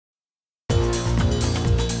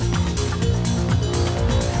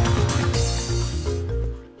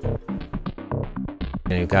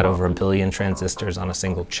You've got over 1 billion transistors on a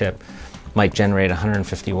single chip, might generate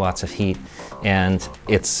 150 watts of heat, and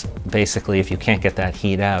it's basically, if you can't get that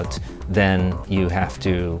heat out, then you have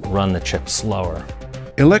to run the chip slower.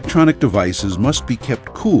 Electronic devices must be kept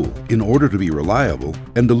cool in order to be reliable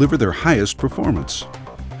and deliver their highest performance.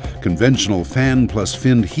 Conventional fan plus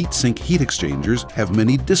finned heatsink heat exchangers have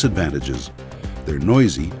many disadvantages. They're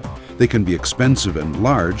noisy, they can be expensive and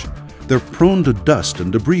large, they're prone to dust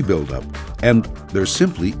and debris buildup, and they're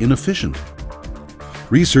simply inefficient.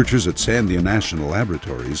 Researchers at Sandia National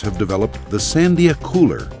Laboratories have developed the Sandia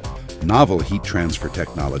Cooler, novel heat transfer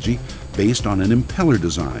technology based on an impeller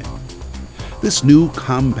design. This new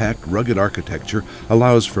compact, rugged architecture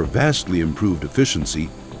allows for vastly improved efficiency,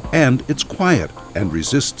 and it's quiet and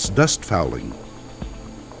resists dust fouling.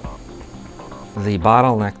 The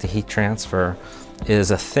bottleneck to heat transfer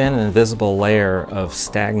is a thin, invisible layer of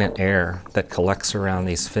stagnant air that collects around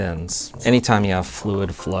these fins. Anytime you have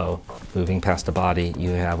fluid flow moving past a body,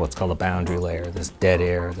 you have what's called a boundary layer, this dead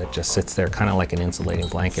air that just sits there kind of like an insulating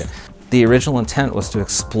blanket. The original intent was to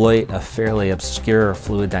exploit a fairly obscure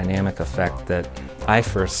fluid dynamic effect that I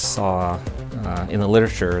first saw in the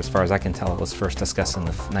literature. As far as I can tell, it was first discussed in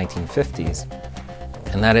the 1950s.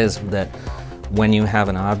 And that is that when you have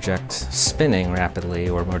an object spinning rapidly,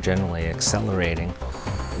 or more generally accelerating,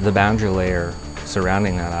 the boundary layer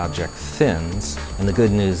surrounding that object thins. And the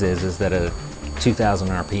good news is that at 2,000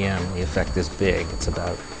 RPM, the effect is big. It's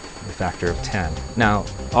about a factor of 10. Now,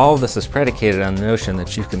 all of this is predicated on the notion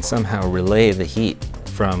that you can somehow relay the heat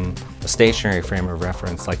from a stationary frame of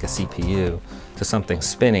reference like a CPU to something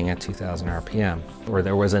spinning at 2,000 RPM. Where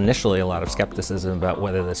there was initially a lot of skepticism about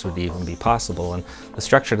whether this would even be possible, and the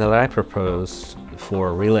structure that I proposed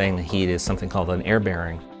for relaying the heat is something called an air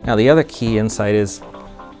bearing. Now, the other key insight is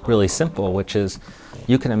really simple, which is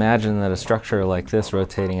you can imagine that a structure like this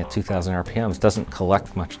rotating at 2,000 RPMs doesn't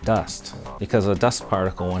collect much dust, because a dust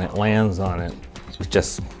particle, when it lands on it, it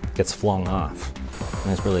just gets flung off.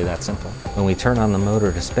 And it's really that simple. When we turn on the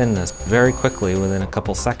motor to spin this, very quickly, within a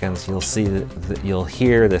couple seconds, you'll see that you'll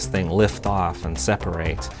hear this thing lift off and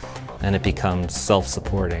separate, and it becomes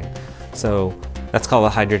self-supporting. So that's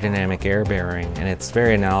called a hydrodynamic air bearing, and it's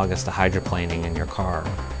very analogous to hydroplaning in your car.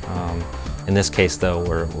 In this case, though,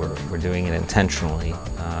 we're doing it intentionally,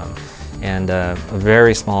 and a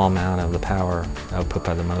very small amount of the power output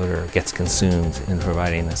by the motor gets consumed in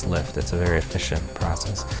providing this lift. It's a very efficient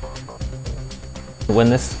process. When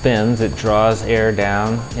this spins, it draws air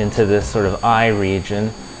down into this sort of eye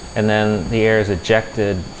region, and then the air is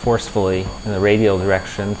ejected forcefully in the radial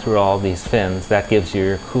direction through all these fins. That gives you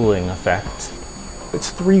your cooling effect. It's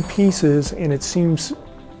 3 pieces, and it seems,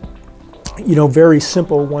 very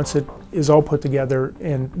simple once it is all put together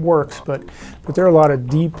and works, but there are a lot of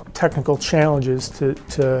deep technical challenges to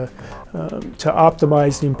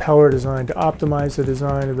optimize the impeller design, to optimize the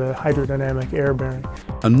design of the hydrodynamic air bearing.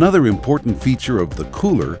 Another important feature of the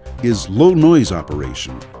cooler is low noise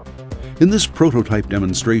operation. In this prototype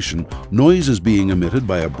demonstration, noise is being emitted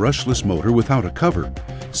by a brushless motor without a cover,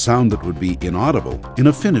 sound that would be inaudible in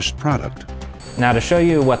a finished product. Now, to show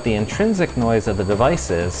you what the intrinsic noise of the device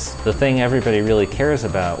is, the thing everybody really cares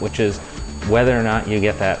about, which is whether or not you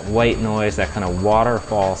get that white noise, that kind of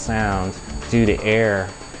waterfall sound due to air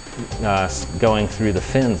going through the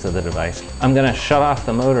fins of the device. I'm going to shut off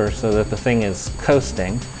the motor so that the thing is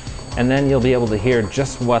coasting, and then you'll be able to hear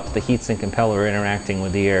just what the heatsink impeller interacting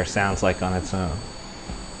with the air sounds like on its own.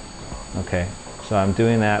 Okay, so I'm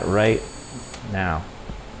doing that right now.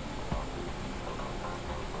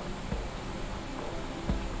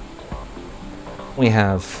 We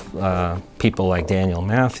have people like Daniel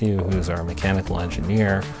Matthew, who's our mechanical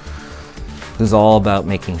engineer, who's all about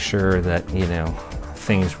making sure that,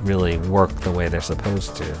 things really work the way they're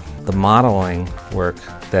supposed to. The modeling work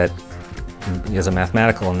that is a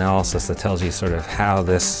mathematical analysis that tells you sort of how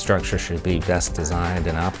this structure should be best designed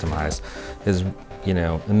and optimized is,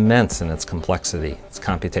 immense in its complexity. It's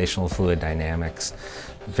computational fluid dynamics.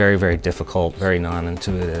 Very, very difficult, very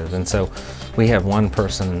non-intuitive. And so we have one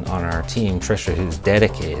person on our team, Tricia, who's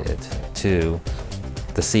dedicated to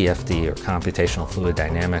the CFD, or computational fluid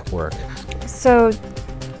dynamic work. So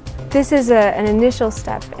this is an initial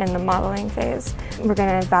step in the modeling phase. We're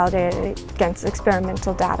going to validate it against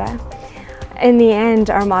experimental data. In the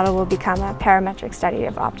end, our model will become a parametric study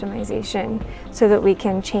of optimization so that we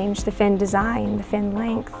can change the fin design, the fin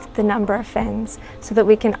length, the number of fins, so that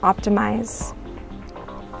we can optimize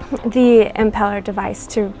the impeller device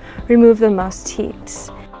to remove the most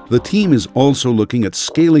heat. The team is also looking at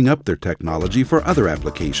scaling up their technology for other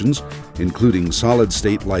applications, including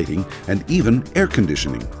solid-state lighting and even air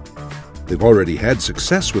conditioning. They've already had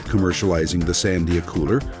success with commercializing the Sandia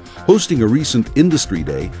Cooler. Hosting a recent industry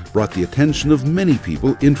day brought the attention of many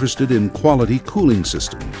people interested in quality cooling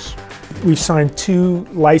systems. We've signed 2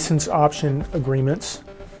 license option agreements,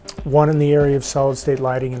 one in the area of solid-state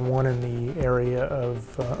lighting and one in the area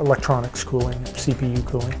of electronics cooling, CPU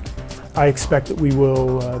cooling. I expect that we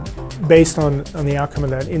will, based on the outcome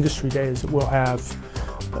of that industry day, is that we'll have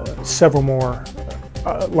several more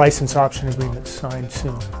license option agreements signed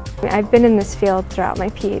soon. I've been in this field throughout my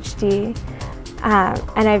PhD,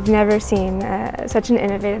 and I've never seen such an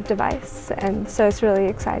innovative device, and so it's really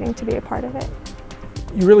exciting to be a part of it.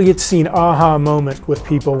 You really get to see an aha moment with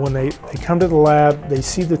people when they come to the lab, they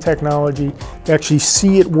see the technology, they actually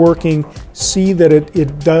see it working, see that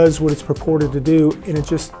it does what it's purported to do, and it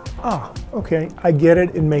just, okay, I get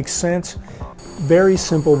it, it makes sense. Very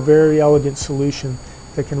simple, very elegant solution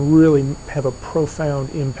that can really have a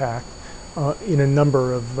profound impact in a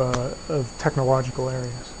number of technological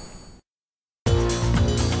areas.